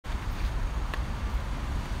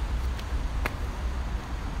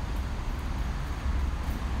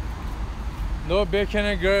No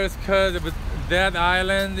bikini girls because that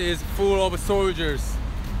island is full of soldiers.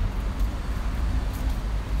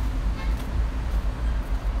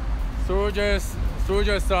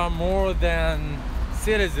 Soldiers are more than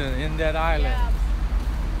citizens in that island. Yeah.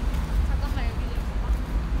 잠깐만 여기 있어봐.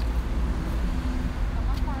 잠깐만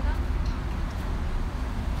봐라.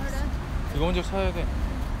 그래. 이거 먼저 사야 돼.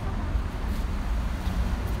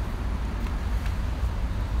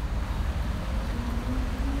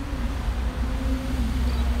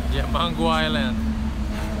 Yeah, Mango Island.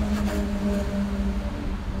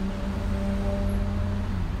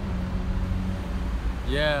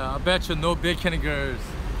 Yeah, I bet you no bikini girls.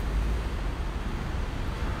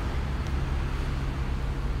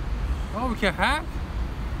 Oh, we can hack?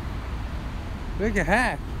 We can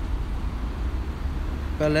hack.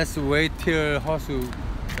 But let's wait till Heosu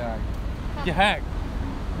back. We can hack.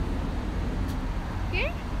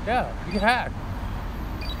 Here? Yeah, we can hack.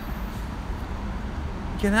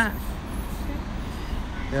 We can hack.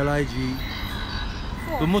 LIG.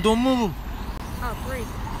 Don't move. Oh, 3.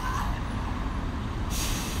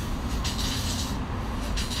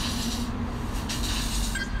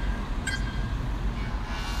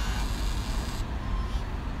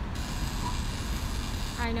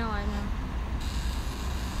 I know.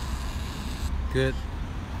 Good.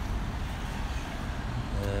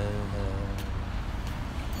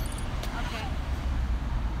 Okay.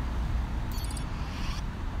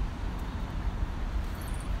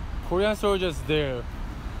 Korean soldiers there.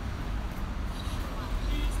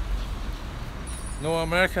 No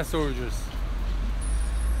American soldiers.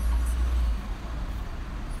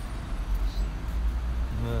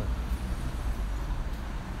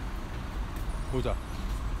 보자.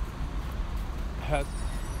 Hat.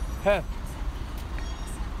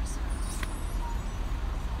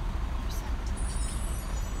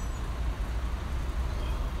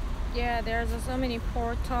 Yeah, there's so many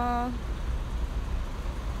portal.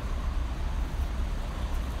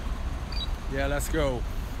 Yeah, let's go.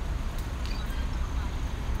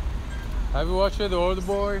 Have you watched The Old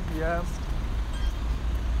Boy? Yeah.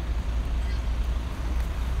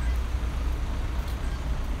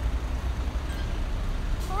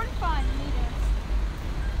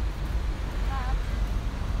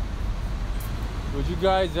 Would you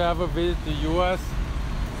guys ever visit the US?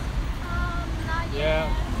 Not yet. Yeah,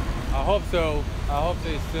 I hope so. I hope so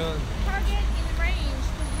soon. Target in range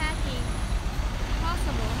to hacking.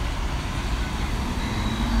 Possible.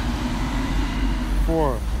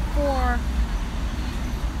 4. 4.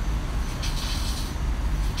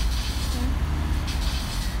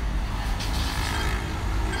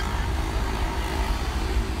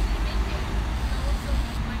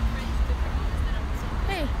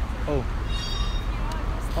 Hey.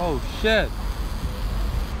 Oh shit.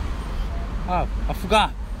 I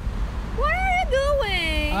forgot. What are you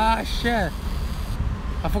doing? Shit.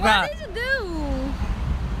 I forgot. What did you do?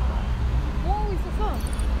 What is the phone?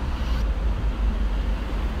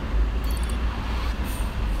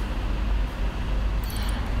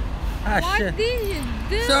 What Shit. did you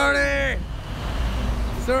do?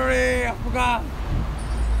 Sorry, I forgot.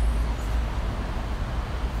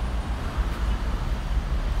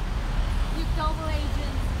 You double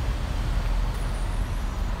agent.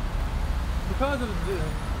 Because of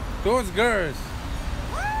those girls.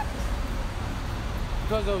 What?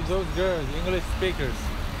 Because of those girls, English speakers.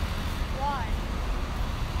 Why?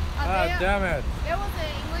 Damn it. There was an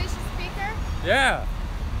English speaker? Yeah.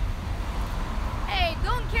 Hey,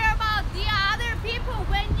 don't care about the other people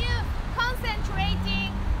when you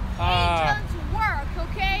concentrating agent work,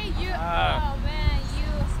 okay? You oh man,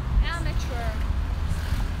 you amateur.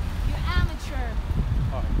 You amateur.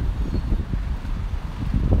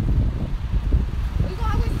 이거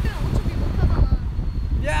하고 있을 때는 어차피 못하잖아.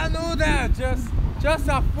 Yeah, I know that. Just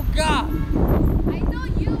I forgot. I know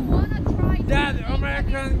you wanna try to That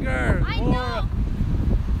American girl I or know.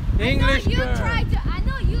 English I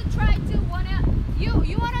know you girl.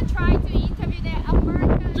 You wanna try to interview the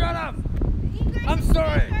American Shut up. English I'm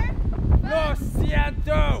sorry. speaker, Lo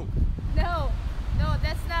siento. No,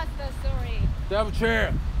 that's not the story. Double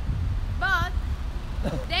chair. But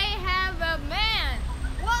they have a man.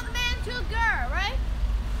 1 man, 2 girl, right?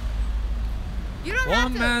 You don't have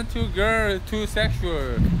One to. man, 2 girls, 2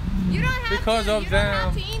 sexual. You don't have Because to. of you don't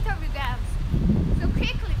have them. to interview them. So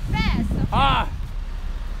quickly, fast. Okay?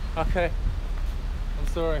 Okay. I'm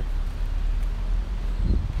sorry.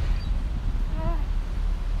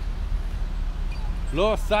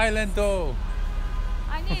 Lo silento.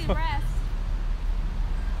 I need rest.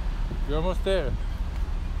 You're almost there.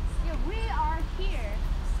 Yeah, we are here.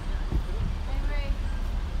 Anyway.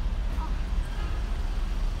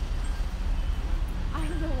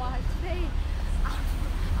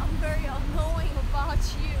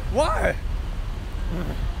 Why?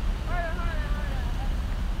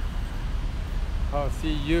 Oh,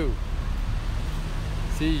 see you.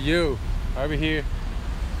 See you. Over here.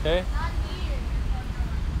 Okay? Not here.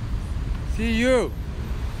 See you.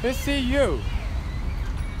 Let's see you.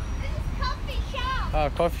 This is coffee shop. Ah,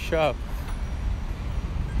 coffee shop.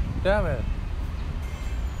 Damn it.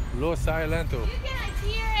 Lo Silento. You cannot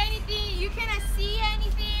hear anything. You cannot see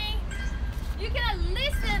anything. You cannot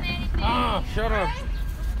listen anything. Ah, shut up. Right?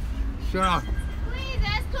 Shut up. Please,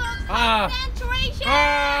 Esco, Ah. concentration.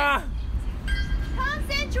 Ah!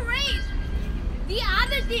 Concentrate. The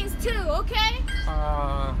other things too, okay?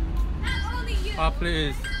 Ah, Not only you.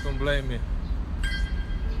 please don't blame me.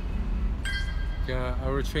 Yeah, I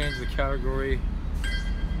will change the category.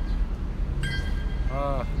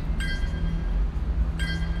 Ah.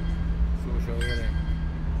 Social eating.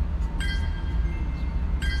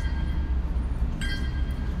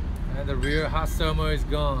 And the real hot summer is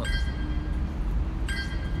gone.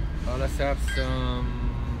 Let's have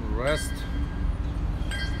some rest.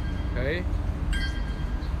 Okay.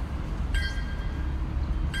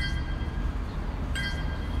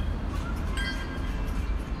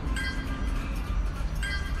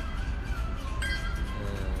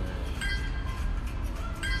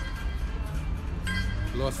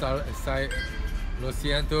 Lo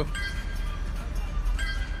siento.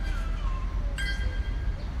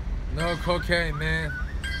 No cocaine, man.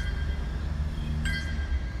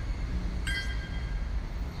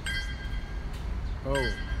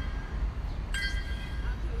 Oh.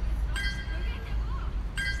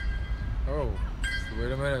 Oh.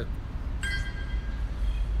 Wait a minute.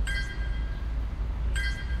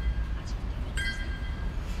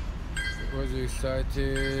 Was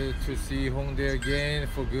excited to see Hongdae again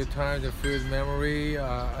for good times and food memory.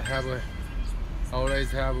 I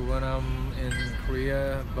always have when I'm in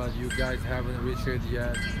Korea, but you guys haven't reached it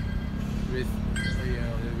yet.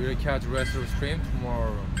 We'll catch the rest of the stream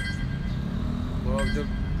tomorrow. Well, the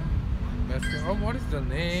Mexican. Oh, what is the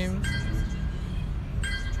name?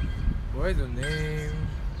 What is the name?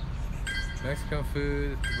 Mexican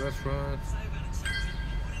food restaurant.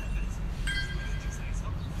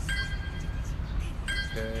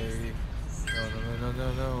 Okay.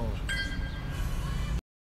 No.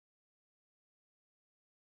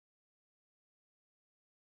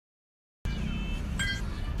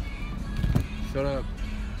 Shut up.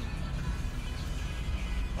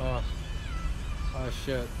 Oh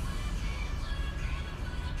shit.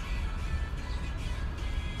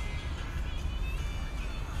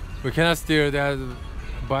 We cannot steer that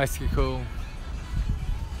bicycle.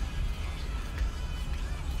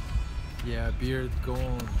 Yeah, beard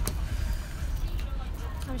gone.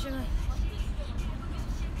 잠시만.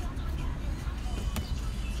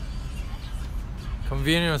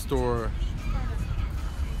 Convenience store.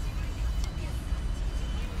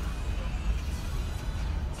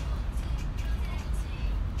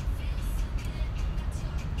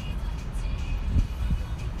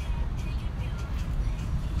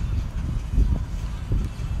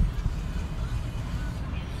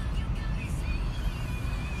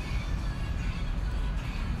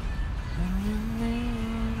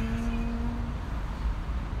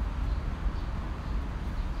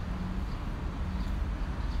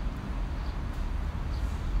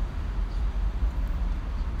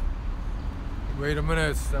 Wait a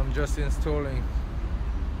minute, I'm just installing.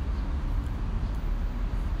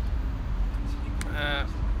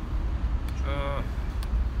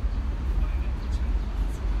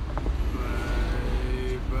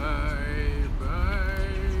 Bye.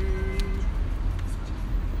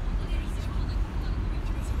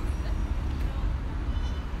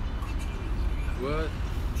 What?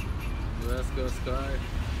 Esco Sky.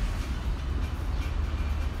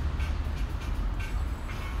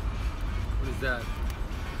 What is that?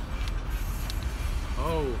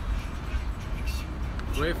 Oh,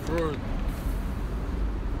 grapefruit.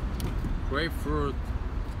 Grapefruit.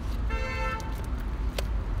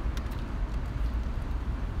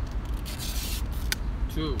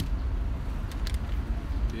 Two.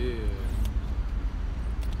 Yeah.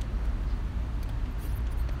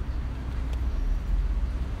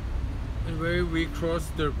 And where we cross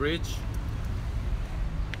the bridge.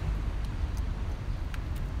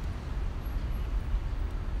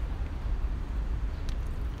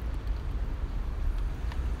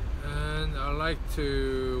 I like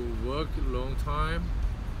to work a long time,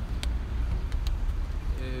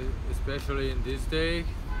 especially in this day.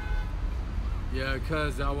 Yeah,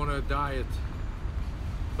 because I want to diet,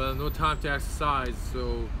 but no time to exercise.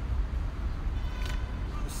 So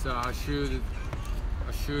I should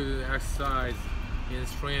exercise in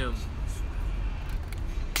stream.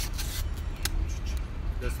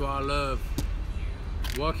 That's what I love.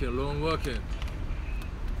 Walking, alone walking.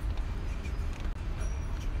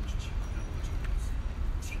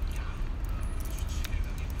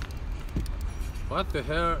 What the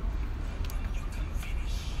hell?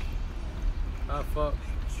 Ah, fuck.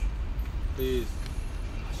 Please.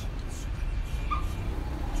 I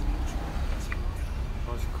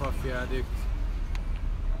was a coffee addict.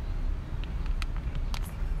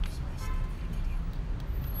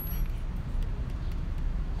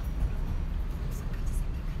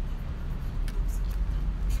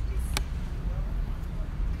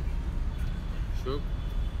 Shook.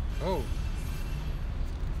 Oh.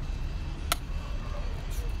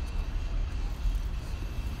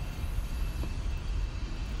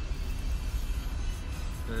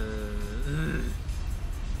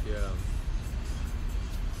 Yeah.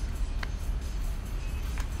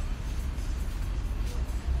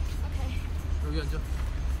 Okay. 여기 앉아.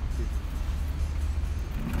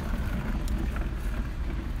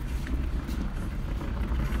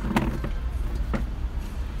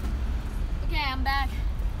 Okay, I'm back.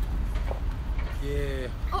 예.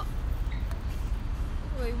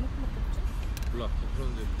 왜 이거 먹고 먹지? 몰라.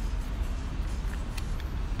 그런데.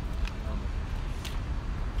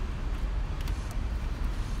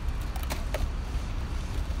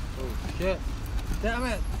 Oh shit! Damn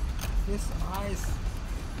it! This ice.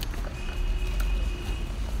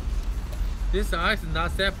 This ice is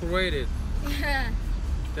not separated. Yeah.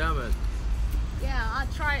 Damn it! Yeah, I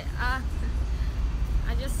tried. I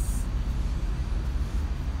just.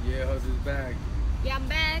 Yeah, how's his bag? Yeah, I'm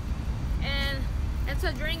back, and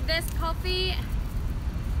after drink this coffee,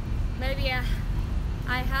 maybe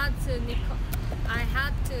I had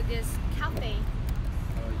to this cafe.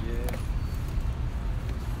 Oh yeah.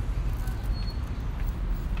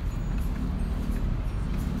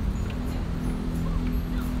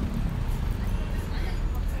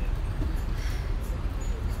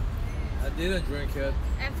 I didn't drink it.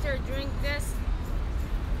 After drink this,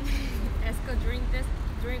 Esco drink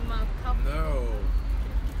my coffee. No.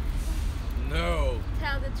 No.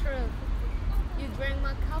 Tell the truth. You drank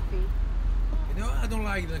my coffee. You know I don't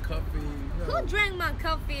like the coffee. No. Who drank my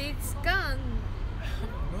coffee? It's gone.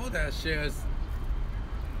 No, that shit.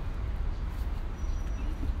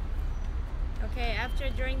 Okay, after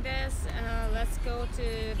drink this, let's go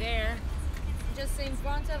to there. Just in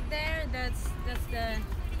front of there, that's the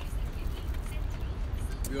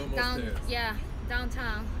We're almost there. yeah,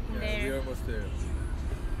 downtown Yeah, there. we're almost there.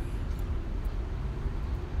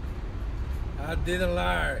 I didn't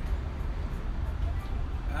lie.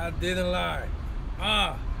 I didn't lie.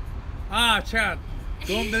 Chad.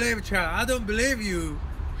 Don't believe Chad. I don't believe you.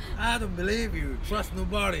 I don't believe you. Trust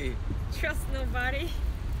nobody. Trust nobody.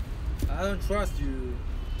 I don't trust you.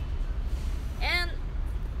 And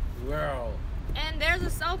Well. there's a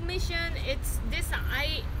submission. It's this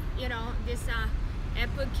this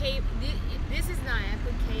Apple cable. This is not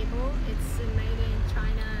Apple cable. It's made in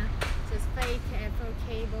China. It's fake Apple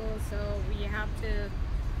cable. So we have to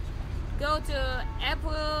go to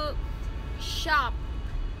Apple shop.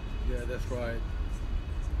 Yeah, that's right.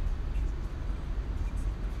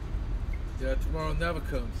 Yeah, tomorrow never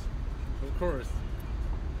comes. Of course.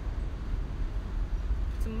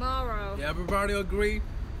 Tomorrow. Yeah, everybody agree?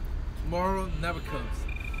 Tomorrow never comes.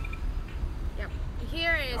 Yep.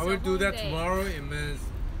 Here is I will do that Hongdae. tomorrow. It means,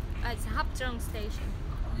 It's Hapjeong Station.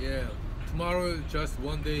 yeah, tomorrow is just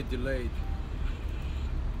one day delayed.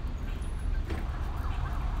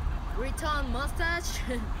 Return mustache.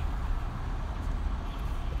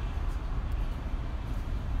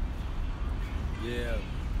 Yeah.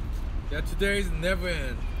 Yeah, today's never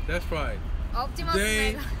end. That's right. Optimus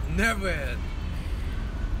Today Mega. never end.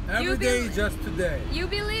 Every day is just today. You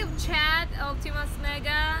believe Chad Optimus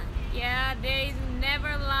Mega? Yeah, they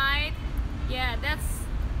never lied. Yeah, that's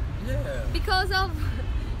Yeah. because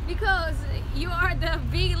you are the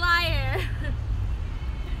big liar.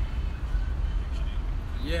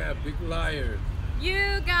 Yeah, big liar.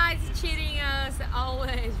 You guys cheating us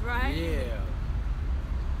always, right? Yeah.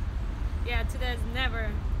 Yeah, today's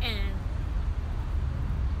never end.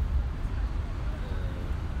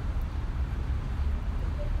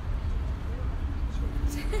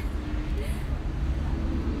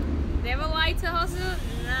 Never lied to Heosu?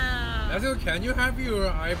 No. That's okay. Can you have your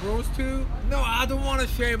eyebrows too? No, I don't want to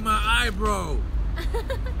shave my eyebrow.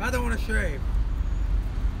 I don't want to shave.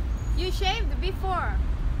 You shaved before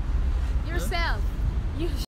yourself. You